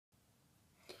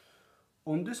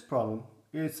On this problem,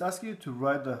 it's asking you to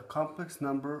write the complex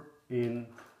number in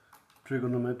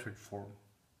trigonometric form.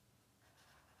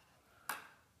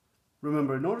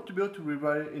 Remember, in order to be able to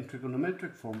rewrite it in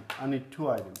trigonometric form, I need two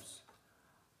items.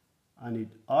 I need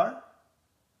r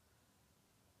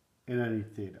and I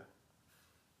need theta.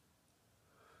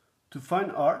 To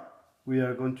find r, we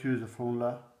are going to use the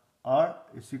formula r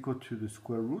is equal to the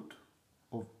square root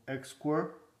of x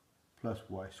squared plus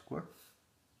y squared,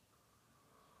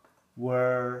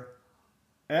 where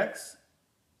x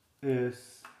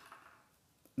is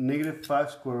negative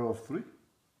 5 square root of 3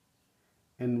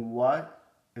 and y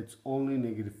it's only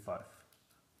negative 5.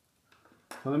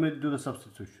 So let me do the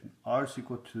substitution. R is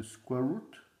equal to square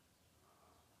root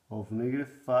of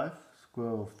negative 5 square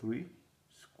root of 3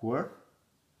 square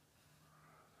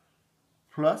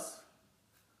plus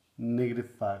negative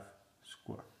 5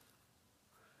 square.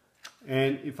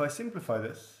 And if I simplify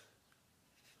this,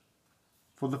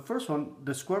 for the first one,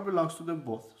 the square belongs to them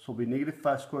both, so be negative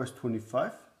 5 squared is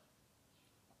 25.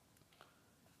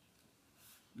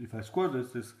 If I square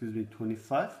this gives me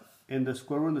 25, and the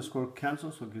square root and the square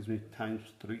cancel, so it gives me times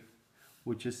 3,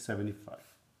 which is 75.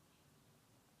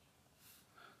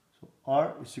 So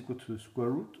r is equal to the square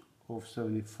root of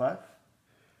 75.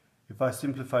 If I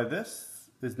simplify this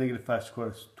negative 5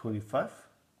 squared is 25.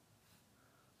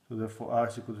 So therefore r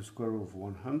is equal to the square root of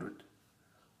 100.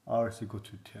 R is equal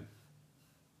to 10.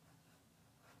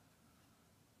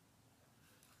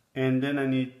 And then I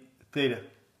need theta.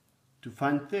 To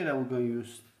find theta, we're going to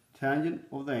use tangent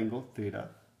of the angle theta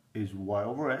is y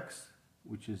over x,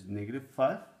 which is negative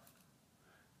 5,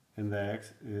 and the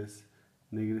x is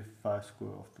negative 5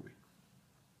 square root of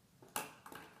 3.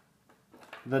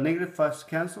 The negative 5's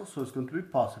cancel, so it's going to be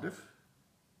positive.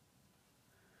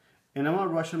 And I'm going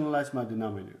to rationalize my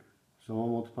denominator. So I'm going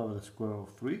to multiply by the square root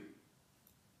of 3.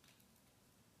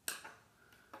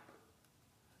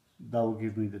 That will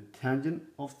give me the tangent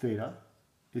of theta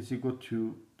is equal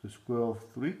to the square root of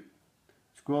 3.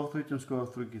 Square root of 3 times square root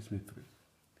of 3 gives me 3.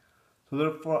 So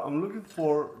therefore, I'm looking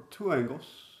for two angles,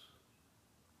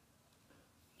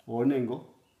 or an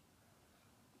angle.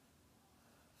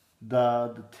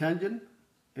 The tangent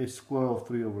is square root of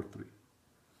 3 over 3.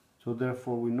 So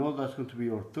therefore, we know that's going to be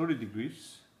our 30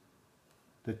 degrees.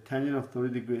 The tangent of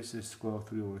 30 degrees is square root of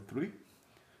 3 over 3,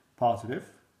 positive.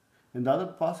 And the other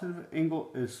positive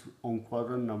angle is on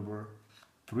quadrant number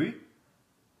 3.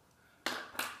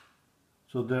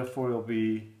 So therefore, it will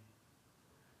be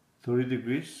 30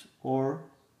 degrees or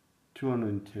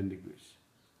 210 degrees.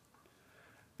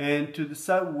 And to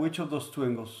decide which of those two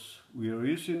angles we are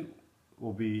using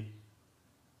will be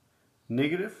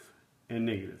negative and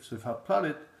negative. So if I plot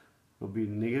it, it will be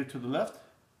negative to the left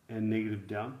and negative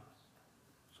down.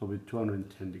 So it will be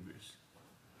 210 degrees.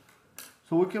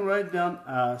 So we can write down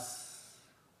as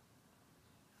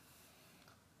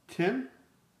 10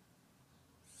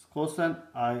 cosine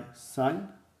I sine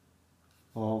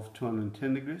of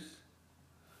 210 degrees.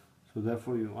 So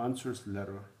therefore your answer is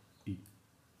letter E.